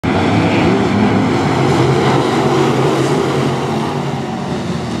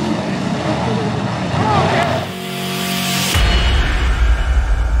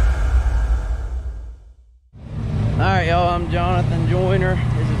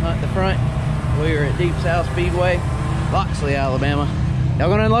Hunt the Front. We are at Deep South Speedway, Loxley, Alabama. Y'all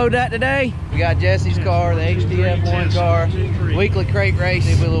gonna unload that today? We got Jesse's car, the HTF1 car, weekly crate race.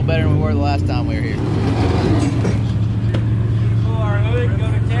 It'll be a little better than we were the last time we were here. Pull our hood,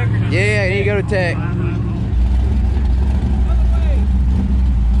 go to tech. Yeah, you need to go to tech.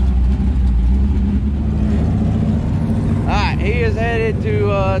 Alright, he is headed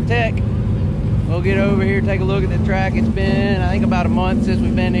to tech. We'll get over here, take a look at the track. It's been, I think, about a month since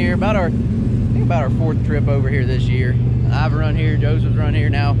we've been here. About our 4th trip over here this year. I've run here, Joseph's run here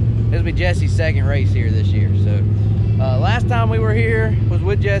now. This will be Jesse's 2nd race here this year. So last time we were here was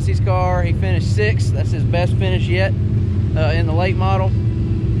with Jesse's car. He finished 6th. That's his best finish yet in the late model.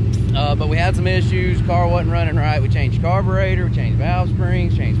 But we had some issues. Car wasn't running right. We changed carburetor, we changed valve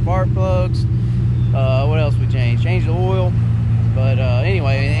springs, changed spark plugs. What else we changed? Changed the oil. But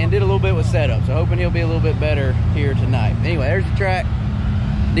anyway, and did a little bit with setup. So hoping he'll be a little bit better here tonight. Anyway, there's the track.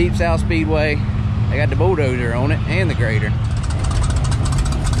 Deep South Speedway. They got the bulldozer on it and the grader.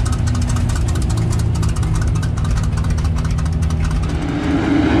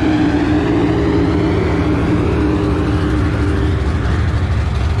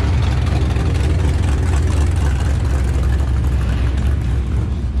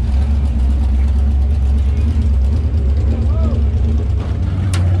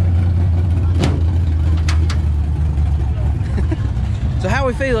 So how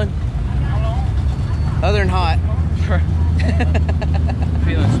we feeling? Other than hot.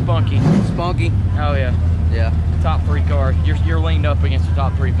 Feeling spunky. Spunky? Oh yeah. Yeah. Top 3 car. You're leaned up against the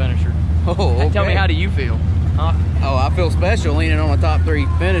top 3 finisher. Oh, okay. Tell me, how do you feel? Huh? Oh, I feel special leaning on a top 3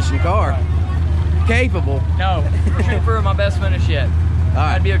 finishing car. Capable. No, we're shooting for my best finish yet. All right.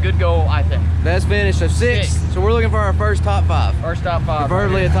 That'd be a good goal, I think. Best finish of 6. So we're looking for our first top 5. First top 5.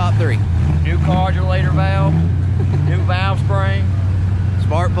 Preferably a top 3. New carburetor valve, new valve spring,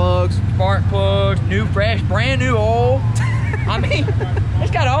 Spark plugs. New fresh, brand new oil. I mean, it's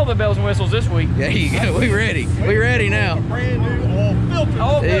got all the bells and whistles this week. There you go. We ready. We ready now. Brand new oil filter.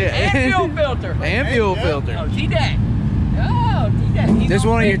 Oil filter Yeah. and fuel filter. And fuel filter. Oh, T-Dad. Oh, T-Dad. This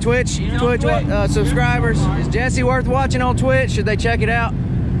one of your Twitch subscribers. Is Jesse worth watching on Twitch? Should they check it out?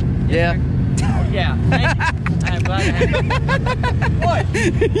 Yeah. Yeah. Thank you. I'm glad to have you. What?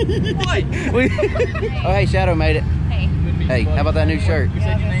 Oh, hey, Shadow made it. Hey, how about that new shirt? Yeah,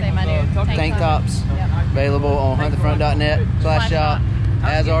 I was gonna say my new Tank tops. Available on huntthefront.net/shop,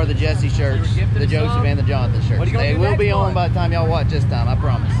 as are the Jesse shirts, the Joseph and the Jonathan shirts. They will be on by the time y'all watch this time, I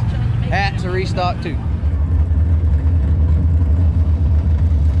promise. Hats are restocked too.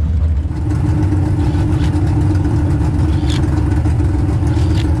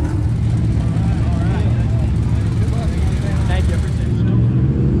 Thank you.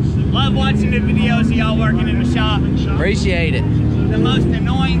 Love watching the videos of y'all working in the shop. Appreciate it. The most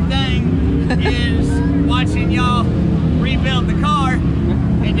annoying thing is watching y'all rebuild the car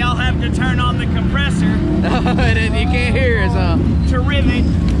and y'all have to turn on the compressor And then you can't hear us, huh? to rivet.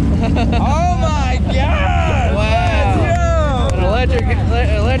 Oh my God! Wow. An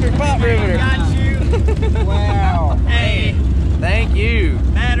electric pop riveter. Got you. Wow. Hey, Thank you.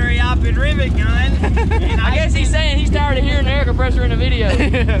 battery opted rivet gun. And I guess he's saying he's tired of hearing the air compressor in the video.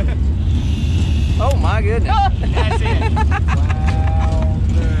 Oh my goodness. That's it.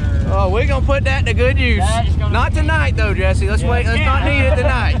 Oh, we're gonna put that to good use. Not tonight though, Jesse. Let's wait. Let's not need it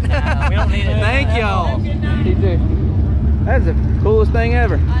tonight. No, we don't need it. Thank y'all. You too. That's the coolest thing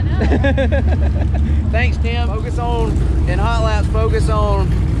ever. I know. Thanks, Tim. Focus on, in hot laps, focus on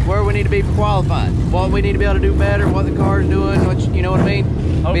where we need to be for qualifying. What we need to be able to do better, what the car's doing, you know what I mean?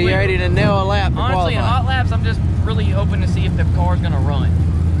 Hopefully, be ready to nail a lap for honestly, in hot qualifying. laps, I'm just really hoping to see if the car's gonna run.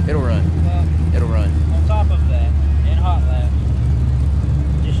 It'll run. It'll run. On top of that, in hot laps,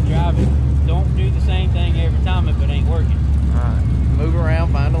 just drive it. Don't do the same thing every time if it ain't working. Alright. Move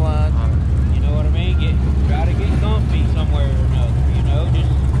around, find a line. You know what I mean? Try to get comfy somewhere or another. You know, just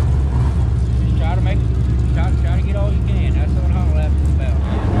try to make it. Try to get all you can. That's what hot laps is about.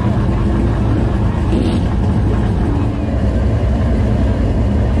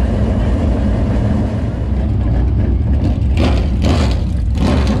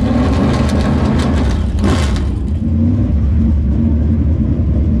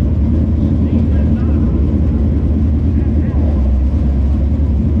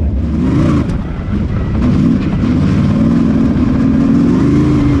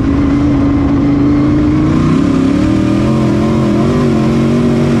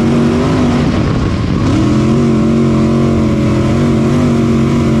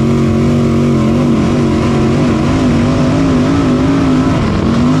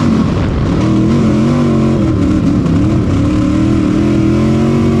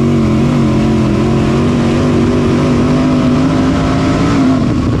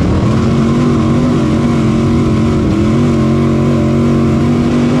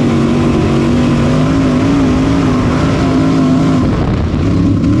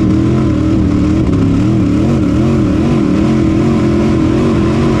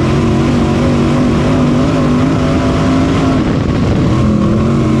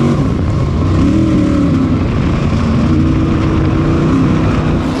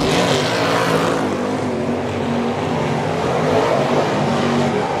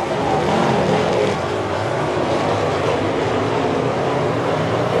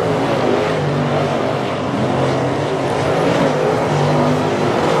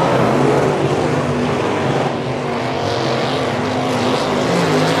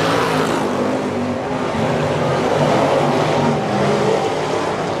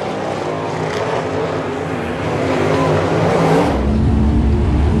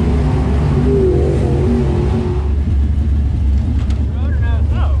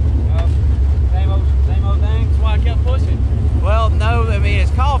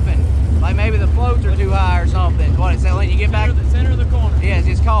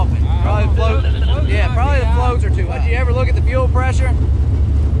 coughing. Probably the float. Yeah, probably the floats are too high. Did you ever look at the fuel pressure?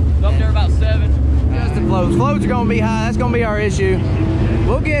 Up there about 7. Just the floats. Floats are gonna be high. That's gonna be our issue.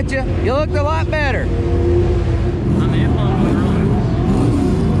 We'll get you. You looked a lot better. I mean, it pumps was running.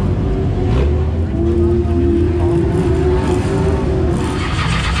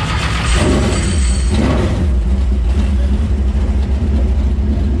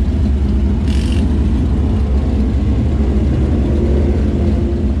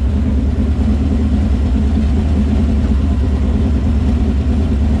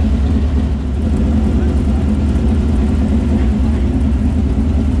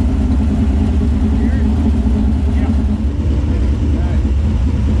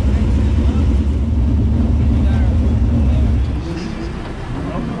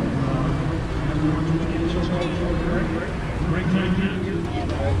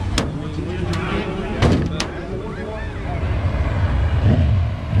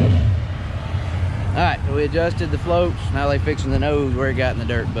 We adjusted the floats. Now they fixing the nose where it got in the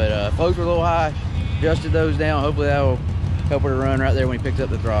dirt. But floats were a little high. Adjusted those down. Hopefully that will help her to run right there when he picks up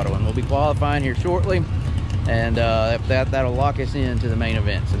the throttle. And we'll be qualifying here shortly. And that'll lock us into the main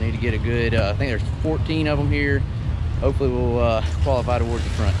event. So need to get a good, I think there's 14 of them here. Hopefully we'll qualify towards the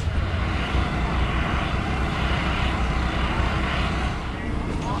front.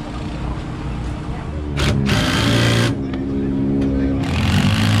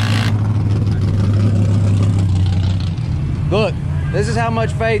 Look, this is how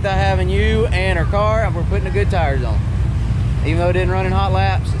much faith I have in you and our car. We're putting the good tires on. Even though it didn't run in hot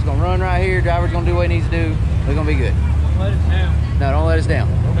laps, it's gonna run right here. Driver's gonna do what he needs to do. We're gonna be good. Don't let us down. No, don't let us down.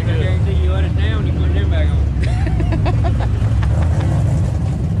 I guarantee you let us down, you put them back on.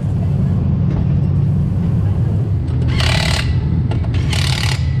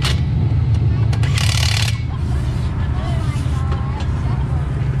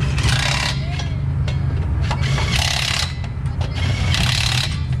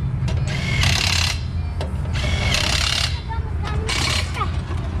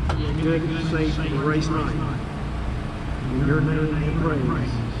 Good, safe, race night. In your name and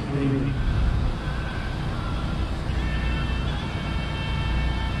praise. Amen.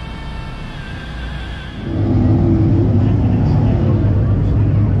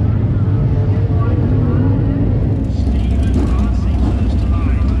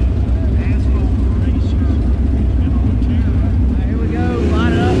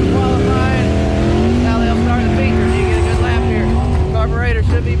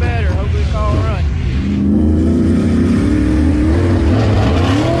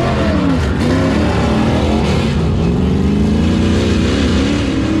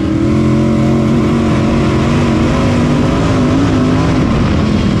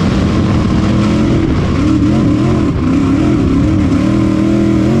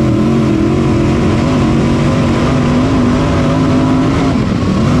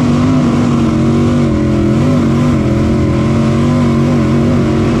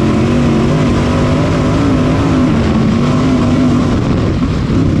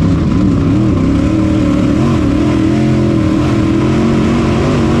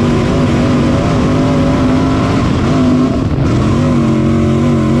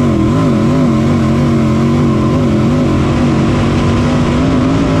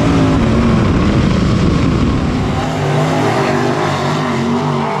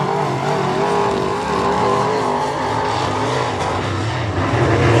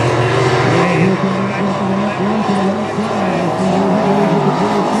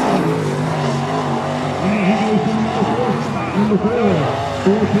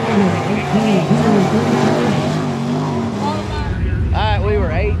 Alright, we were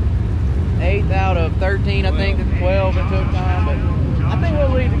 8th out of 13, I think, to 12 it took time, but I think we'll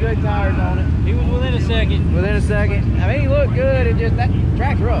leave the good tires on it. He was within a second. Within a second. I mean, he looked good, it just, that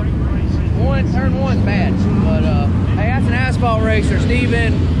track's rough. Turn one's bad, but hey, that's an asphalt racer,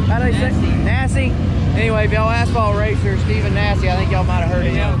 Steven, how do they say? Nasty. Anyway, if y'all asphalt racer, Steven Nasty, I think y'all might have heard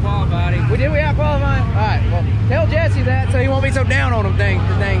of him. Qualified him. We out qualify him? Alright, well, tell Jesse that so he won't be so down on him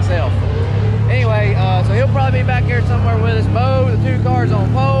his dang self. Anyway, so he'll probably be back here somewhere with us. Bo, the 2 cars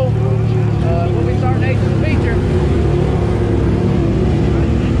on pole. We'll be starting 8th in the feature.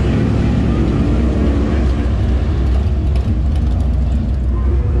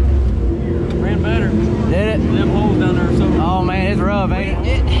 Ran better. Did it? Them holes down there are so. Oh man, it's rough, ain't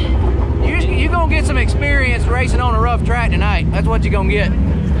it? You're gonna get some experience racing on a rough track tonight. That's what you're gonna get.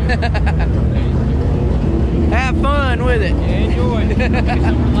 Have fun with it. Yeah, enjoy. Get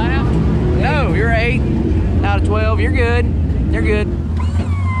some lap. No, you're 8 out of 12. You're good. You're good.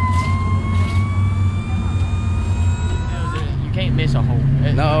 That was it. you can't miss a hole.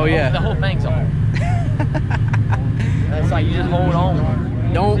 No, yeah. The whole thing's a hole. It's like you just hold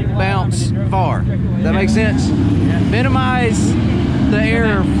on. Don't bounce far. Does that make sense? Minimize the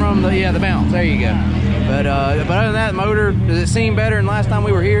error from the bounce. There you go. But other than that, the motor, does it seem better than last time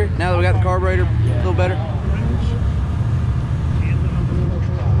we were here? Now that we got the carburetor a little better?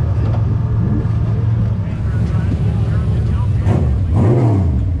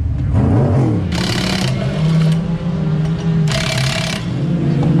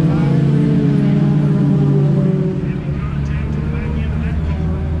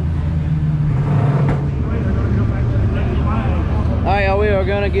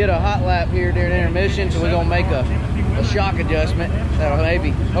 Gonna get a hot lap here during intermission, so we're gonna make a shock adjustment that'll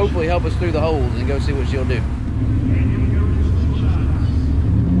maybe hopefully help us through the holes and go see what she'll do.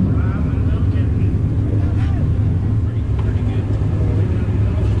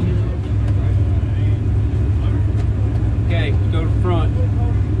 Okay, let's go to the front.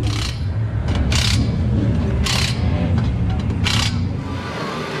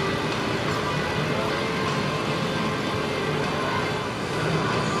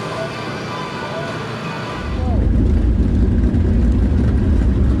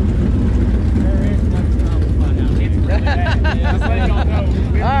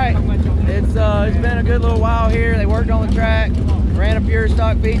 It's been a good little while here. They worked on the track, ran a pure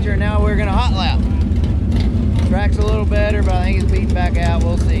stock feature, and now we're gonna hot lap. Track's a little better, but I think it's beating back out.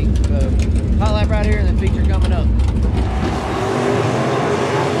 We'll see. So, hot lap right here, and then feature coming up.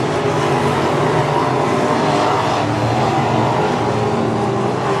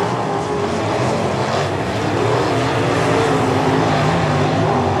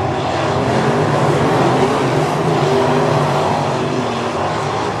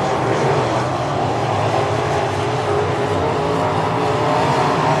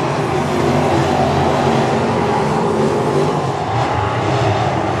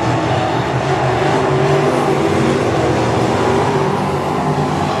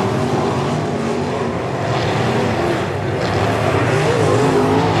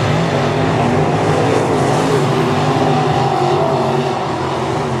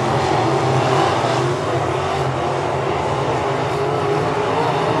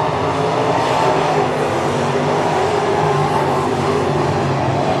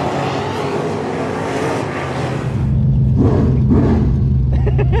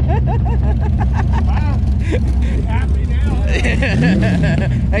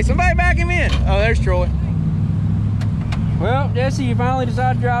 Hey, somebody back him in. Oh, there's Troy. Well, Jesse, you finally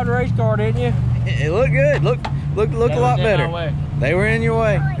decided to drive the race car, didn't you? It looked good. Looked a lot better. They were in your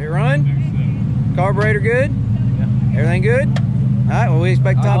way. It run? Carburetor good? Yeah. Everything good? All right, well, we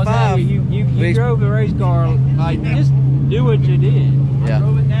expect top 5. You drove the race car, like, just do what you did. Yeah. I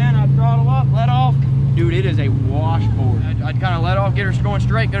drove it down, I throttle up, let off. Dude, it is a washboard. I'd kind of let off, get her going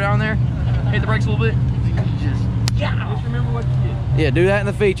straight, go down there, hit the brakes a little bit. Just remember what you did. Yeah, do that in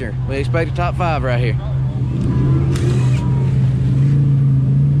the feature. We expect a top 5 right here.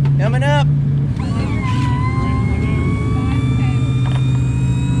 Coming up.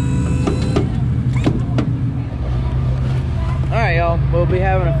 All right, y'all. We'll be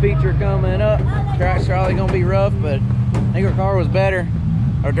having a feature coming up. Track's probably gonna be rough, but I think our car was better.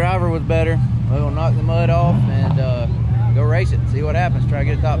 Our driver was better. We're gonna knock the mud off and go race it. See what happens. Try to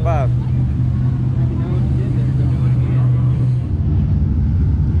get a top 5.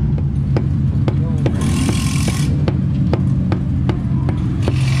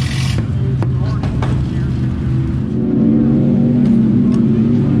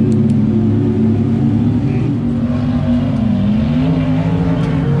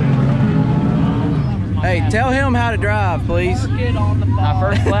 Hey, tell him how to drive, please. My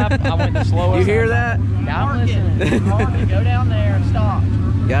first lap, I went the slowest. You hear that? Yeah, I'm listening. Go down there and stop.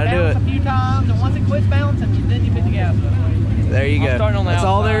 Gotta do it. Bounce a few times, and once it quits bouncing, then you put the gas up. There you go. Starting on the That's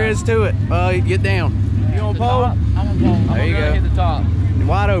all there is to it. Well, you get down. You on pole? I'm on pole. There you go. Hit the top.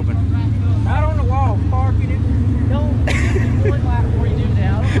 Wide open. Right on the wall, park it. Don't do one lap before you do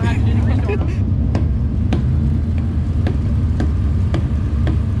that. I don't know how to do the restart.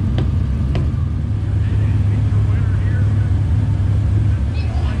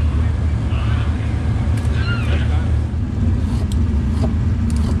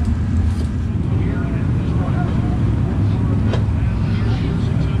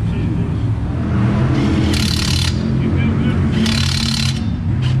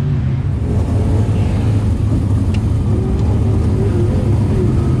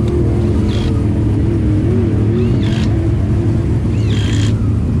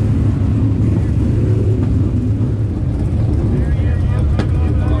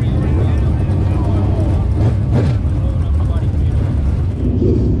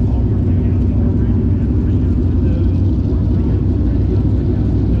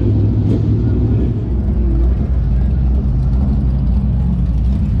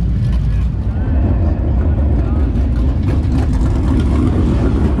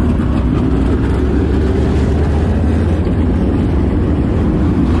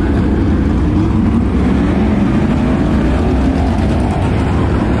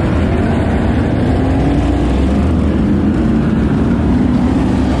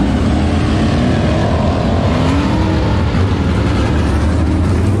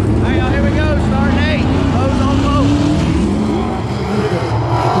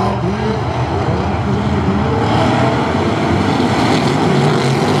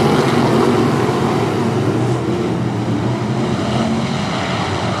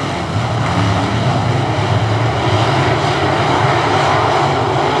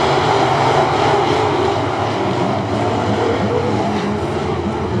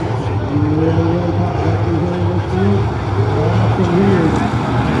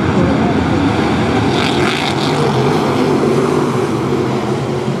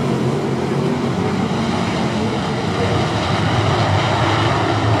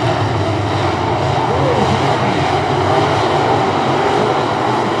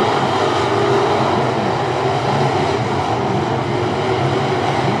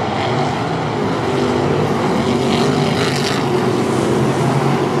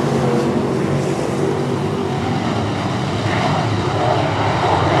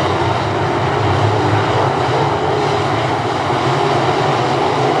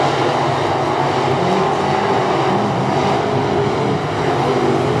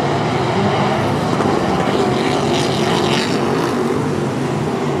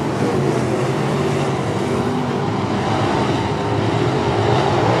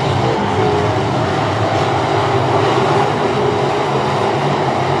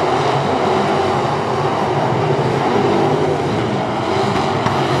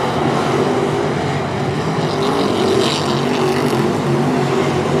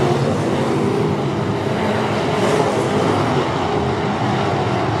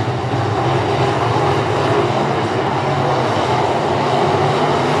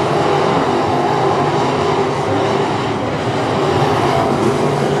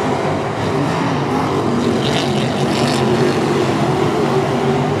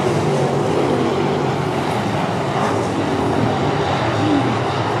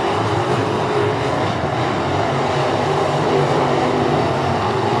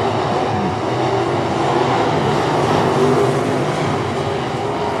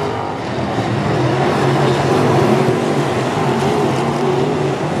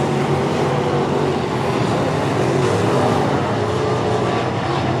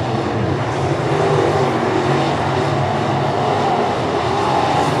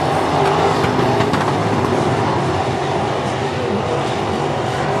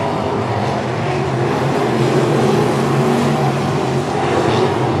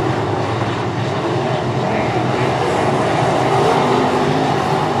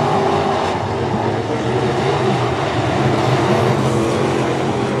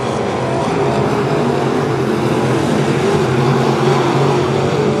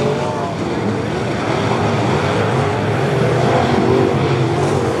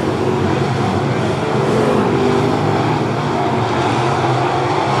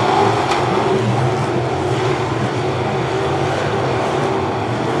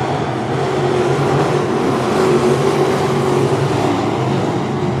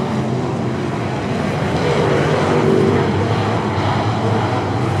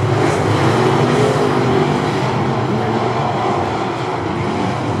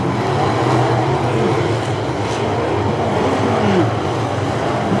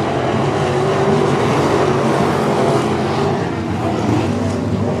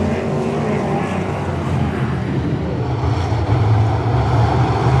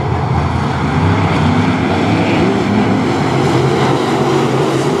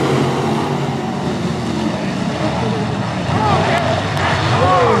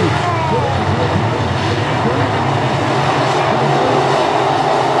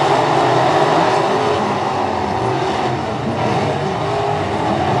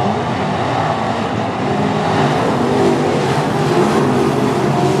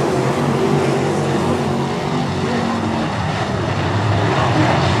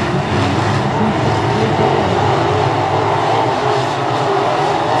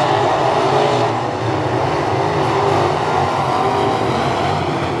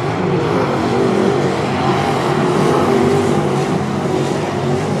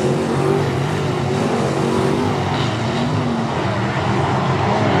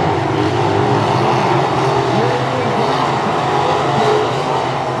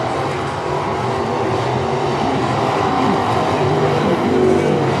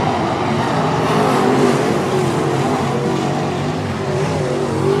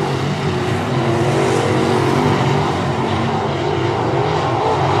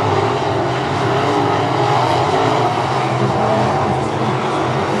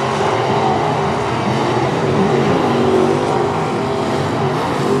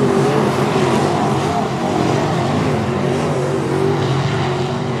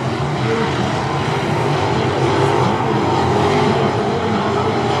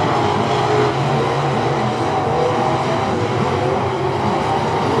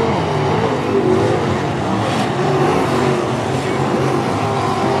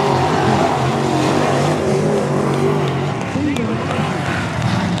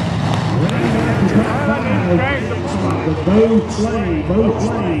 Slade, Bo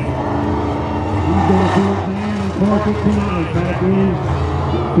Slade. He's going to fill man and park it tonight. Back in,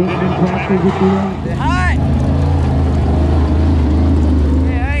 fitting in practice with the Hot!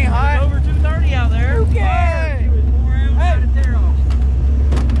 Yeah, ain't hot. Over 230 out there. Who cares?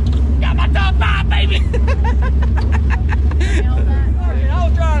 Got my top 5, baby! I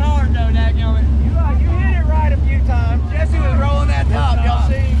was trying hard though, dadgummit. You hit it right a few times. Jesse was rolling that top, y'all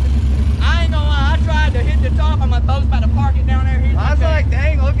see? I ain't gonna lie, I tried to hit the top. I'm like, Bo's about to park it down there. I was like,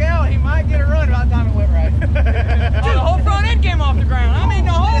 dang, look out. He might get a run by the time it went right. oh, the whole front end came off the ground. I mean,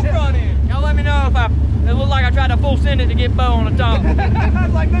 the whole front end. Y'all let me know if it looked like I tried to full send it to get Bo on the top. I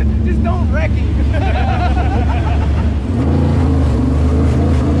was like, just don't wreck him.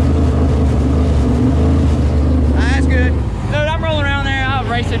 That's good. Dude, I'm rolling around there. I was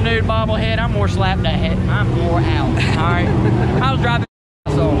racing nude bobblehead. I'm more slapped ahead. I'm more out. All right. I was driving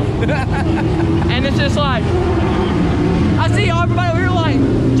soul. And it's just like, I see everybody over here like,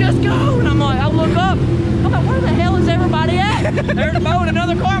 just go. And I'm like, I look up. I'm like, where the hell is everybody at? There's a Bo in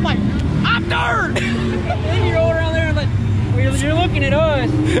another car. I'm like, I'm third. Then you roll around there and like, you're looking at us.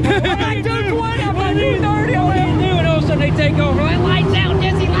 I'm like 220. I'm like 230. What are you doing? All of a sudden they take over. Like, lights out,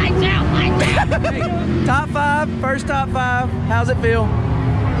 Jesse. Lights out. Lights out. Hey, top 5, first top 5. How's it feel?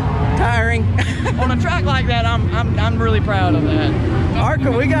 Tiring. On a track like that, I'm really proud of that.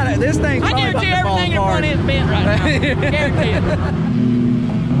 Arca, we got it. This thing's I probably about guarantee to fall everything in apart. front is bent right now. Guarantee it.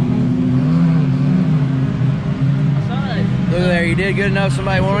 Look there, you did good enough.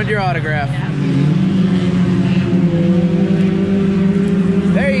 Somebody wanted your autograph.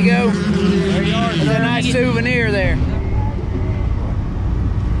 There you go. There you are. That's a nice souvenir there.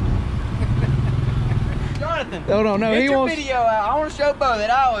 Jonathan. Oh no, Get he your wants. video out. I want to show Bo that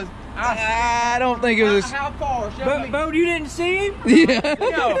I don't think it was. How far? Show me. Bo, you didn't see him? Yeah.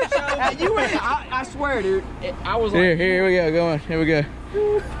 No. You went. I swear, dude. I was like. Here we go. Go on. Here we go.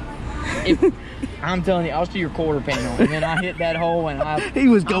 I'm telling you, I was to your quarter panel, and then I hit that hole, and He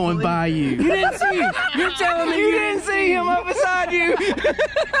was going by you. You didn't see him. You're telling me You didn't see him up beside you. Look,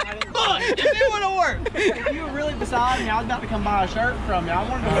 if it would have worked. If you were really beside me, I was about to come buy a shirt from you. I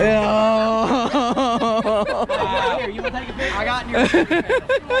wanted to. Here, you want to take a picture? I got your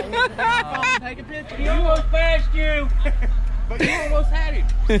take a picture. He almost passed you. But you almost had him.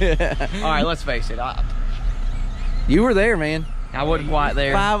 All right, let's face it. You were there, man. I wasn't quite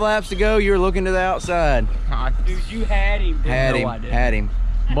there. 5 laps to go. You were looking to the outside. Dude, you had him. Had him.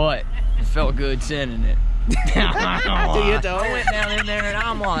 But it felt good sending it. I went down in there and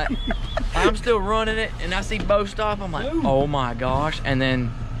I'm like, I'm still running it, and I see Bo stop. I'm like, oh my gosh. And then,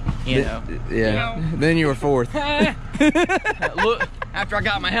 you know. Yeah. Then you were 4th. Look, after I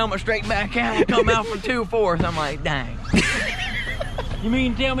got my helmet straight back out, I come out from 2/4. I'm like, dang. You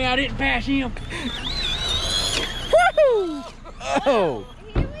mean tell me I didn't pass him? Woo! Oh.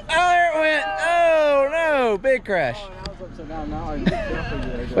 Oh, there it went. Oh, no. Big crash.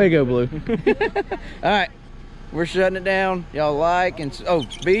 Way to go, Blue. All right. We're shutting it down. Y'all like and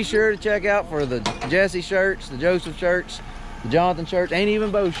be sure to check out for the Jesse shirts, the Joseph shirts, the Jonathan shirts, ain't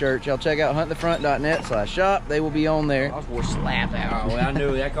even Bo shirts. Y'all check out huntthefront.net/shop. They will be on there. I was more slap out. Oh, well, I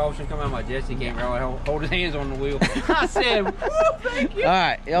knew that caution come out. My Jesse can't really hold his hands on the wheel. I said, woo, thank you. All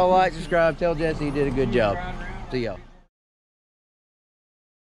right. Y'all like, subscribe, tell Jesse he did a good job. See y'all.